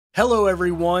Hello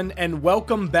everyone, and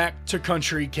welcome back to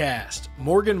Country Cast.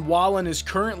 Morgan Wallen is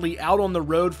currently out on the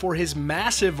road for his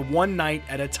massive one night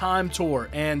at a time tour,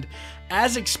 and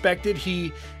as expected,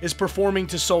 he is performing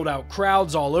to sold out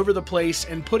crowds all over the place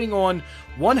and putting on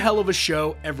one hell of a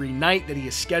show every night that he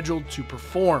is scheduled to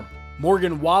perform.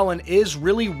 Morgan Wallen is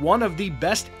really one of the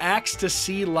best acts to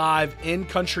see live in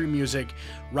country music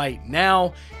right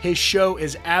now. His show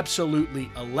is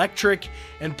absolutely electric,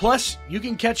 and plus you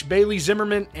can catch Bailey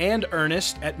Zimmerman and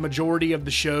Ernest at majority of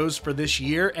the shows for this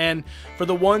year, and for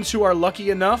the ones who are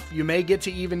lucky enough, you may get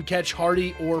to even catch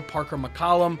Hardy or Parker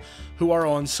McCollum, who are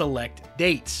on select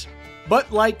dates.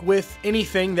 But like with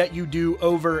anything that you do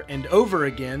over and over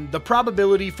again, the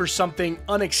probability for something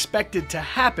unexpected to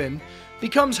happen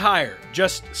becomes higher,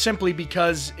 just simply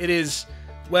because it is,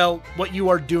 well, what you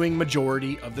are doing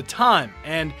majority of the time.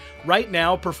 And right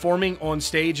now, performing on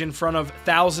stage in front of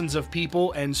thousands of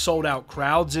people and sold out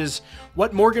crowds is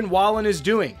what Morgan Wallen is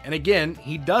doing. And again,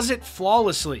 he does it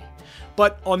flawlessly.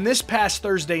 But on this past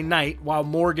Thursday night, while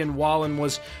Morgan Wallen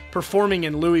was performing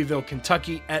in Louisville,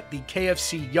 Kentucky at the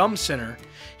KFC Yum Center,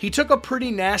 he took a pretty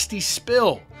nasty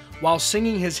spill while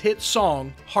singing his hit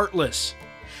song, Heartless.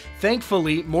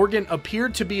 Thankfully, Morgan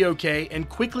appeared to be okay and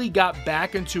quickly got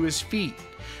back into his feet.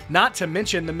 Not to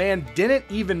mention, the man didn't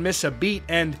even miss a beat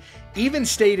and even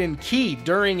stayed in key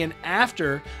during and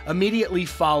after immediately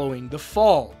following the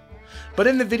fall. But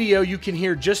in the video, you can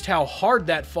hear just how hard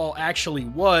that fall actually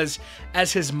was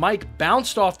as his mic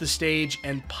bounced off the stage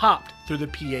and popped through the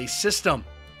PA system.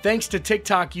 Thanks to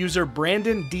TikTok user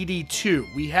Brandon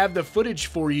DD2, we have the footage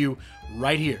for you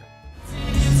right here.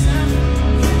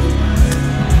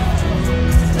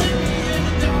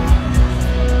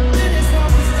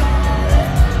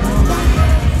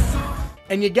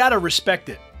 And you gotta respect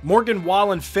it. Morgan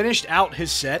Wallen finished out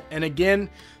his set, and again,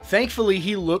 thankfully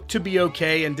he looked to be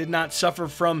okay and did not suffer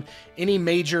from any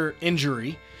major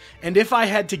injury. And if I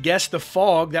had to guess, the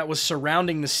fog that was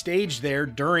surrounding the stage there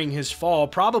during his fall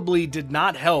probably did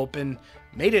not help and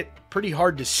made it pretty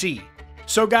hard to see.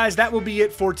 So guys, that will be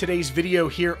it for today's video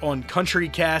here on Country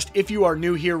Cast. If you are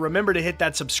new here, remember to hit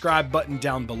that subscribe button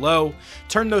down below.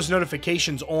 Turn those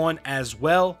notifications on as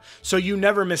well, so you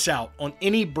never miss out on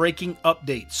any breaking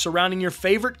updates surrounding your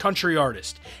favorite country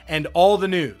artist and all the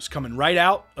news coming right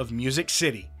out of Music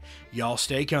City. Y'all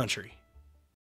stay country.